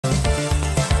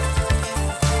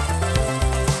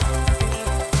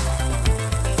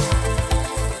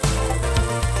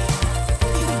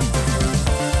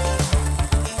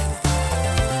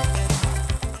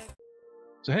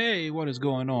what is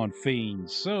going on,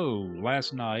 fiends? So,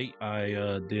 last night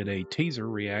I did a teaser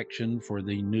reaction for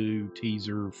the new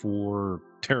teaser for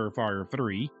Terrifier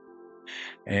 3,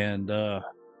 and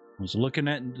was looking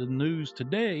at the news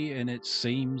today, and it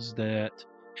seems that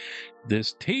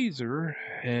this teaser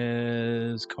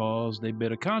has caused a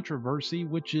bit of controversy,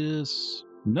 which is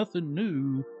nothing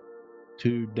new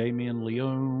to Damien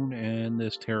Leone and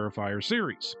this Terrifier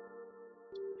series.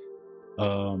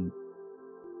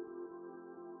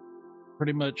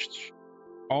 Pretty much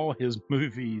all his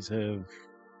movies have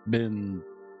been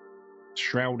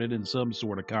shrouded in some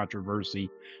sort of controversy,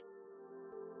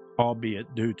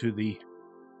 albeit due to the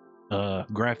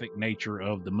graphic nature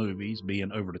of the movies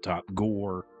being over-the-top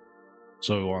gore,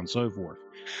 so on and so forth.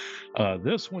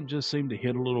 This one just seemed to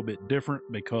hit a little bit different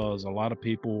because a lot of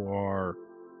people are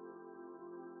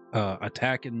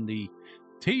attacking the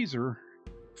teaser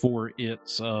for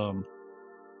its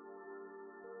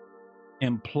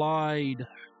implied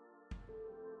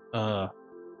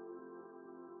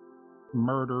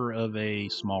murder of a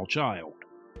small child,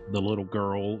 the little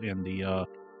girl in the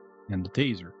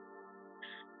teaser.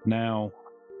 Now,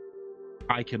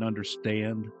 I can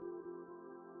understand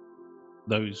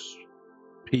those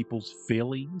people's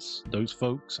feelings, those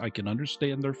folks. I can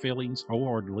understand their feelings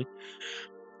wholeheartedly,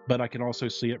 but I can also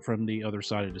see it from the other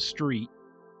side of the street,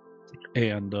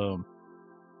 and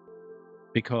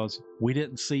because we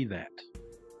didn't see that.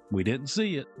 We didn't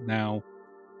see it. Now,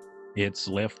 it's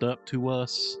left up to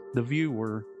us, the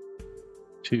viewer,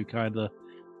 to kind of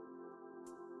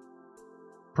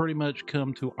pretty much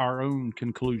come to our own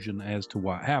conclusion as to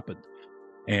what happened.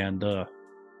 And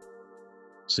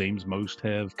seems most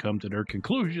have come to their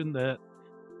conclusion that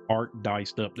Art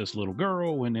diced up this little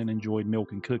girl and then enjoyed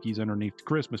milk and cookies underneath the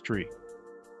Christmas tree.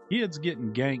 Kids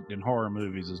getting ganked in horror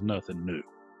movies is nothing new.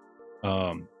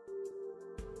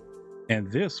 And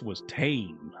this was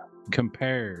tame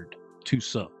compared to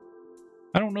some.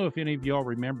 I don't know if any of y'all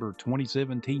remember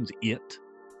 2017's It.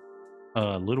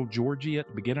 Little Georgie at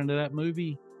the beginning of that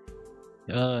movie.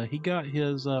 He got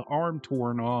his arm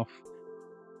torn off.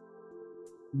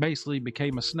 Basically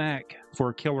became a snack for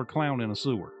a killer clown in a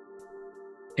sewer.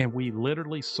 And we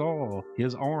literally saw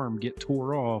his arm get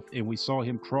tore off, and we saw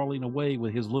him crawling away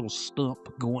with his little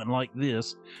stump going like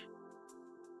this.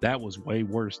 That was way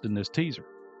worse than this teaser.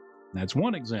 That's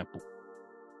one example.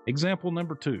 Example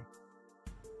number two.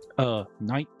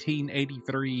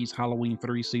 1983's Halloween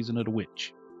 3 Season of the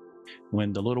Witch.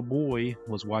 When the little boy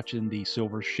was watching the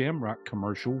Silver Shamrock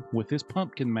commercial with his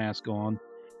pumpkin mask on,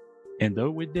 and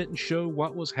though it didn't show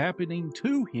what was happening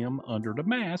to him under the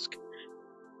mask,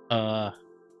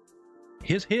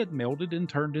 his head melted and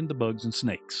turned into bugs and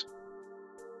snakes.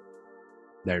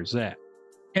 There's that.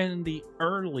 And the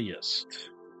earliest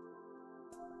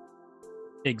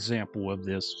example of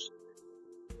this,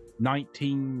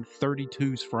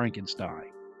 1932's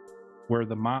Frankenstein, where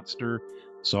the monster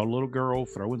saw a little girl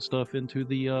throwing stuff into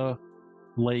the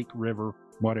lake, river,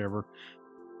 whatever.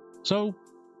 So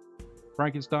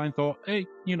Frankenstein thought, hey,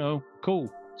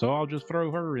 cool. So I'll just throw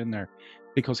her in there,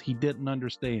 because he didn't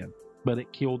understand, but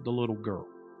it killed the little girl.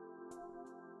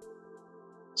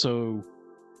 So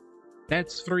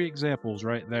that's 3 examples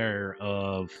right there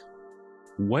of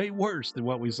way worse than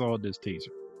what we saw in this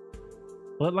teaser.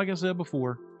 But like I said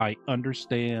before, I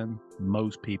understand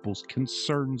most people's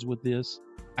concerns with this.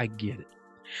 I get it.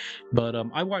 But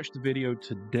I watched the video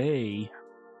today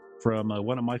from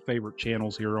one of my favorite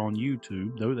channels here on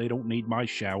YouTube, though they don't need my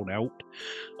shout out.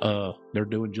 They're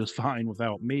doing just fine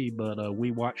without me, but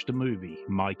we watched a movie,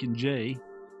 Mike and Jay.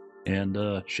 And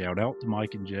shout out to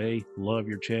Mike and Jay. Love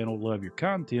your channel, love your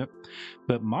content.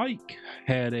 But Mike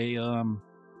had a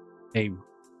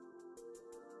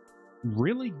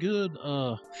really good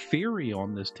theory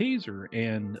on this teaser,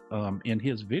 and in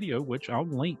his video, which I'll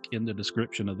link in the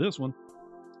description of this one,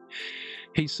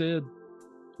 he said,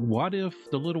 what if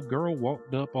the little girl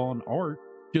walked up on Art,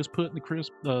 just putting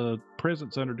the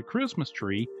presents under the Christmas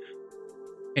tree,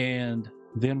 and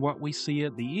then what we see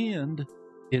at the end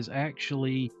is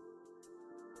actually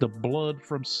the blood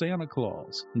from Santa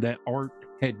Claus, that Art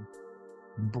had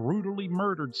brutally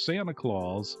murdered Santa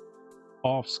Claus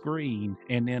off screen,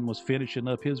 and then was finishing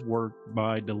up his work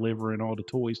by delivering all the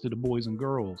toys to the boys and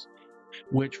girls,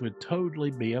 which would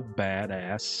totally be a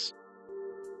badass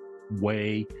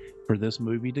way for this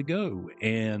movie to go.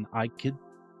 And I could,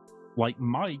 like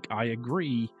Mike, I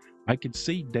agree, I could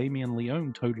see Damien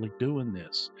Leone totally doing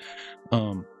this.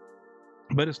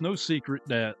 But it's no secret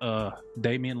that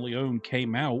Damien Leone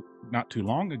came out not too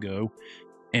long ago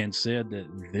and said that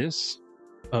this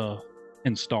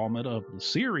installment of the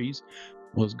series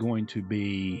was going to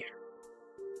be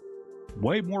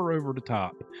way more over the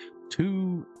top,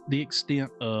 to the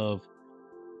extent of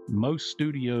most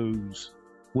studios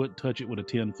wouldn't touch it with a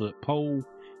 10-foot pole,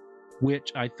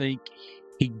 which I think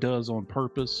he does on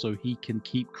purpose so he can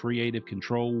keep creative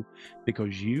control,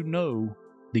 because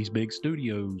these big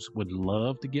studios would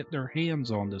love to get their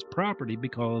hands on this property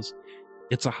because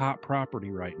it's a hot property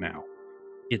right now.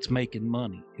 It's making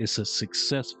money. It's a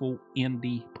successful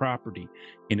indie property.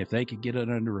 And if they could get it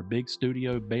under a big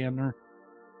studio banner,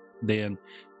 then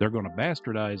they're going to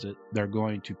bastardize it. They're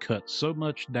going to cut so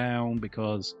much down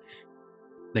because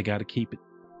they got to keep it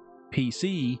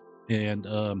PC and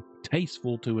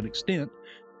tasteful to an extent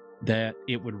that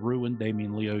it would ruin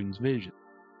Damien Leone's vision.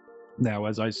 Now,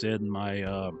 as I said in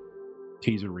my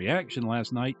teaser reaction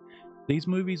last night, these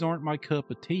movies aren't my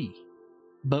cup of tea.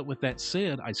 But with that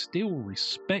said, I still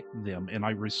respect them, and I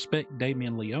respect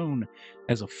Damien Leone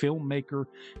as a filmmaker,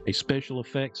 a special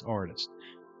effects artist.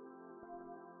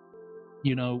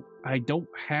 You know, I don't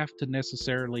have to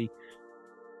necessarily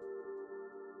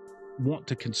want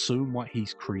to consume what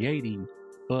he's creating,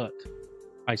 but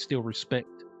I still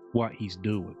respect what he's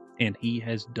doing. And he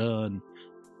has done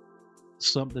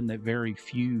something that very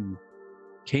few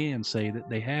can say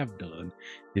that they have done,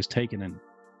 is taken a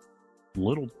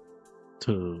little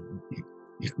to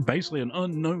basically an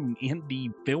unknown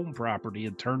indie film property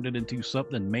and turned it into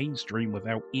something mainstream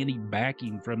without any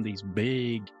backing from these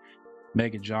big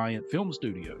mega giant film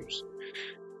studios.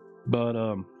 But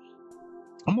I'm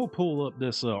gonna pull up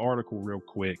this article real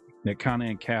quick that kind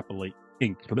of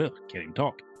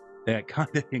that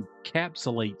kind of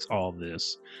encapsulates all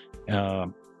this,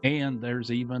 and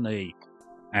there's even a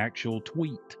actual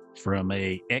tweet from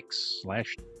a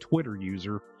X/Twitter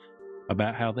user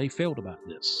about how they felt about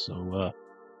this. So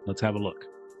let's have a look.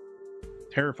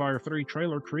 Terrifier 3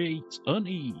 trailer creates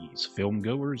unease.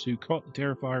 Filmgoers who caught the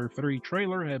Terrifier 3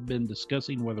 trailer have been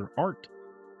discussing whether art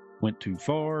went too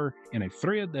far in a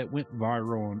thread that went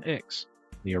viral on X.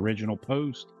 The original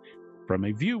post from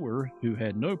a viewer who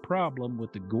had no problem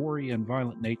with the gory and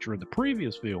violent nature of the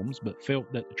previous films, but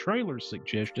felt that the trailer's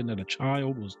suggestion that a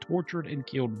child was tortured and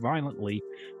killed violently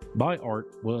by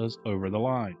art was over the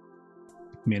line.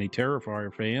 Many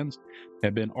Terrifier fans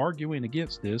have been arguing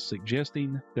against this,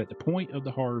 suggesting that the point of the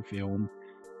horror film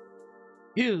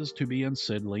is to be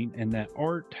unsettling, and that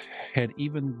art had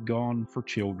even gone for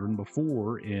children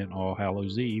before in All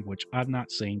Hallows Eve, which I've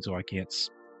not seen, so I can't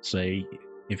say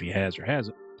if he has or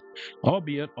hasn't,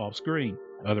 albeit off screen.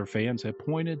 Other fans have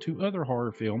pointed to other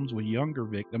horror films with younger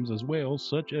victims as well,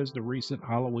 such as the recent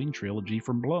Halloween trilogy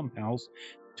from Blumhouse,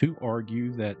 to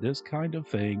argue that this kind of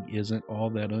thing isn't all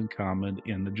that uncommon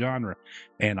in the genre.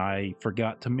 And I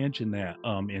forgot to mention that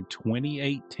in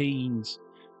 2018's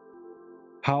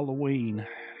Halloween,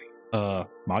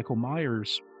 Michael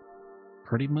Myers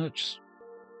pretty much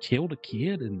killed a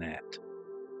kid in that,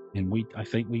 and I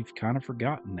think we've kind of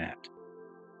forgotten that.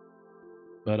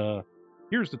 But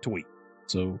here's the tweet,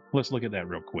 so let's look at that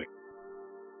real quick.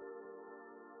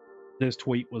 This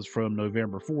tweet was from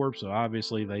November 4th, so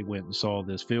obviously they went and saw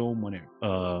this film when it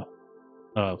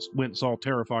went and saw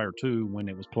Terrifier 2 when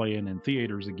it was playing in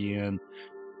theaters again,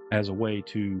 as a way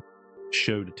to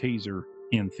show the teaser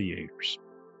in theaters.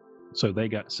 So they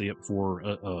got to see it before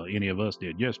any of us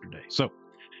did yesterday. So,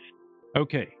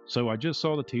 okay, so I just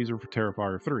saw the teaser for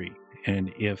Terrifier 3,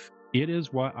 and if it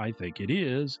is what I think it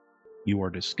is, you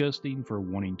are disgusting for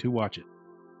wanting to watch it.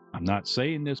 I'm not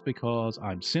saying this because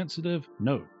I'm sensitive.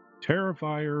 No,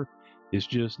 Terrifier is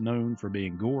just known for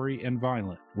being gory and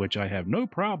violent, which I have no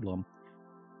problem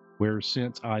with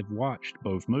since I've watched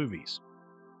both movies.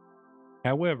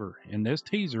 However, in this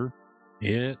teaser,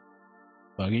 it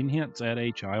fucking hints at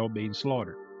a child being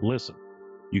slaughtered. Listen,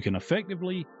 you can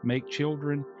effectively make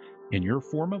children in your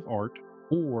form of art,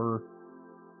 or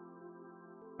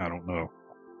I don't know,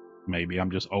 maybe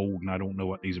I'm just old and I don't know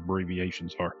what these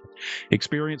abbreviations are,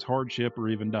 experience hardship, or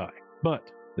even die.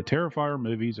 But the Terrifier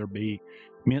movies are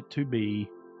meant to be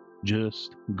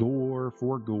just gore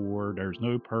for gore. There's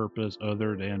no purpose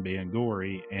other than being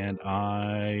gory, and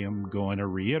I am going to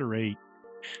reiterate,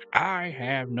 I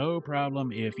have no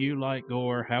problem if you like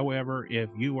gore. However, if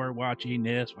you are watching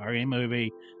this fucking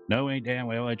movie knowing damn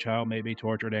well a child may be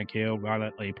tortured and killed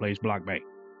violently, please block me.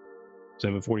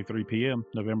 7:43 p.m.,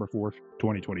 November 4th,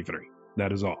 2023.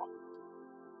 That is all.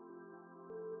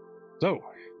 So,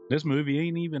 this movie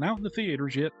ain't even out in the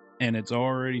theaters yet, and it's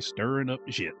already stirring up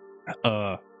the shit.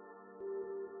 But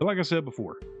like I said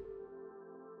before,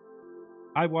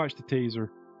 I watched the teaser.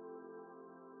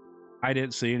 I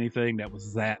didn't see anything that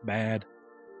was that bad.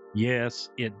 Yes,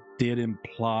 it did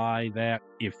imply that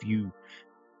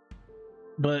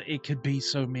but it could be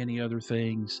so many other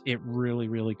things. It really,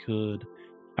 really could.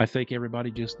 I think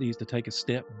everybody just needs to take a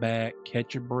step back,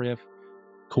 catch your breath,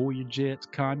 cool your jets,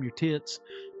 calm your tits.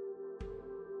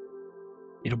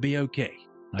 It'll be okay.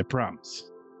 I promise.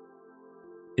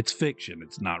 It's fiction.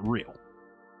 It's not real.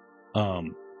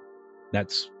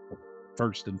 That's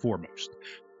first and foremost.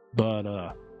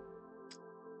 But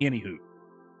anywho,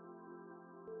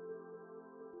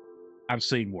 I've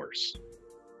seen worse.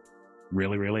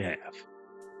 Really, really have.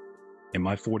 In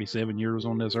my 47 years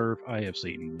on this earth, I have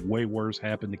seen way worse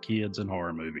happen to kids in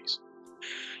horror movies.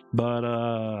 But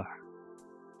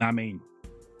I mean,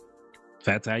 if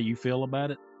that's how you feel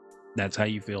about it, that's how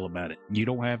you feel about it. You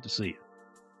don't have to see it.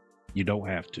 You don't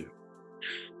have to.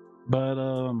 But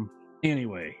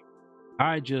anyway,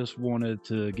 I just wanted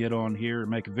to get on here and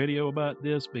make a video about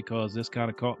this because this kind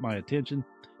of caught my attention.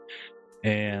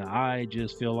 And I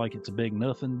just feel like it's a big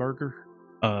nothing burger.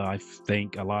 I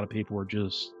think a lot of people are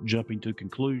just jumping to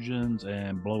conclusions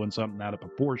and blowing something out of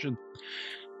proportion.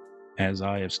 As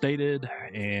I have stated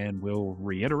and will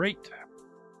reiterate,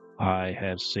 I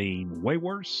have seen way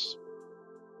worse.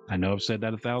 I know I've said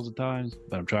that 1,000 times,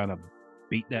 but I'm trying to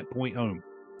beat that point home.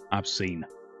 I've seen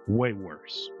way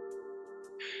worse.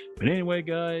 But anyway,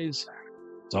 guys,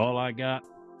 that's all I got.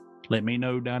 Let me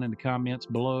know down in the comments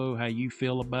below how you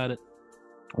feel about it.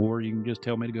 Or you can just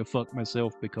tell me to go fuck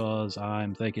myself because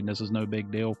I'm thinking this is no big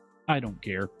deal. I don't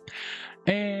care.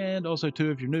 And also,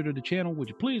 too, if you're new to the channel, would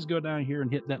you please go down here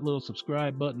and hit that little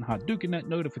subscribe button, Hadouken that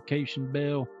notification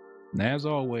bell. And as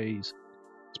always,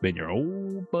 it's been your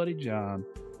old buddy John.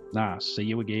 I'll see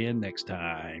you again next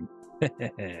time.